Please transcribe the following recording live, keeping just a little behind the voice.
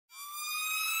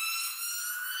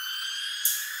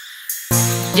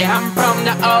Yeah, I'm from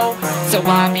the O, so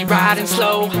I be riding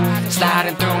slow,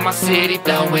 sliding through my city,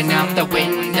 blowing out the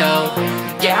window.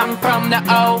 Yeah, I'm from the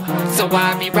O, so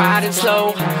I be riding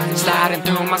slow, sliding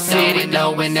through my city,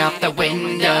 blowing out the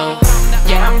window.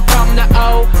 Yeah, I'm from the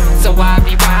O, so I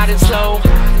be riding slow,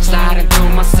 sliding through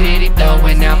my city,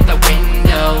 blowing out the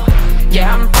window.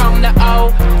 Yeah, I'm from the O,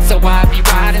 so I be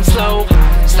riding slow,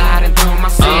 sliding through my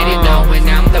city, blowing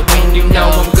out the window. You know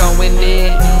I'm going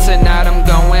in, tonight I'm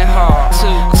going hard.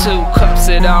 Two cups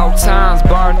at all times,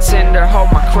 bartender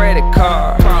hold my credit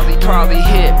card. Probably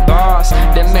hit bars,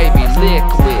 then maybe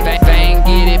liquid. They ain't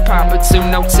get it poppin' too,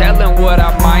 no telling what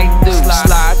I might do.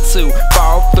 Slide to,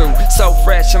 fall through, so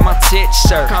fresh in my tit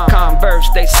shirt. Converse,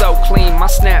 they so clean, my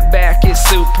snapback is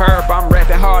superb. I'm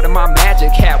rapping hard and my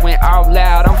magic hat went all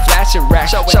loud, I'm flashing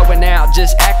racks. Showing out,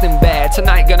 just acting bad,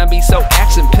 tonight gonna be so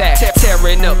action-packed.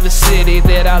 Tearing up the city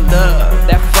that I love,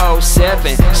 that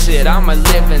 4-7. Shit, I'm a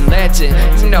living legend,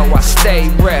 you know I stay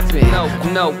reppin'.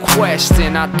 No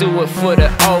question, I do it for the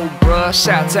old bruh.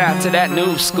 Shouts out to that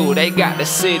new school, they got the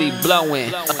city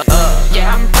blowing.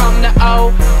 Yeah, I'm from the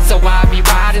O, so I be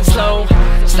riding slow,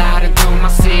 sliding through my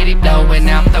city, blowing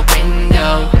out the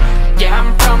window. Yeah,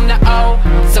 I'm from the O,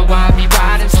 so I be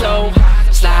riding slow,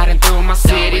 sliding through my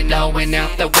city, blowing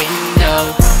out the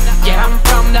window. Yeah, I'm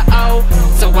from the O,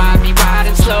 so I be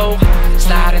riding slow,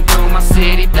 sliding through my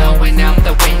city, blowing out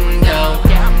the window.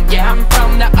 Yeah, I'm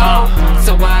from the O,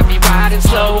 so I be riding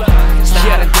slow,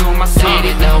 sliding through my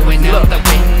city, blowing out the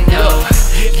window.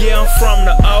 Yeah, I'm from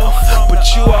the O, but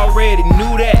you already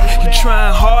knew that. You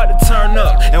trying hard to turn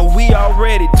up, and we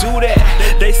already do that.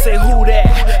 They say who that?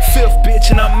 Fifth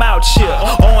bitch, and I'm out here.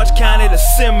 Orange County to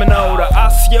Seminole to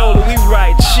Osceola, we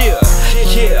right here.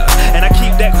 Yeah, and I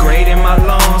keep that grade in my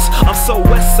lungs. I'm so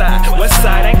west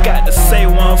side ain't got to say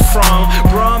where I'm from.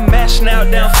 Bro, I'm mashing out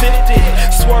down 50,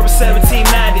 swerving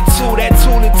 1792, that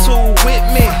 2-2 with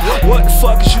me. What the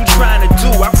fuck is you trying to do?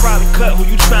 I probably cut who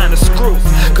you trying to screw,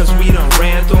 cause we done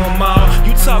ran through them all.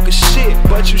 You talking shit,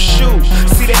 but you shoot.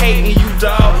 See the hate in you,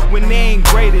 dawg. When they ain't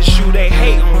great as you, they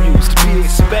hate on you. It's to be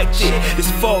expected. This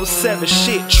 4-7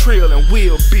 shit trill and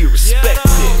will be respected.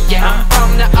 Yeah, I'm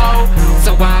from the O,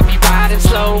 so I be riding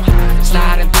slow,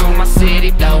 sliding through my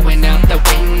city, blowing out the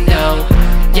window.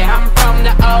 Yeah, I'm from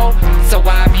the O,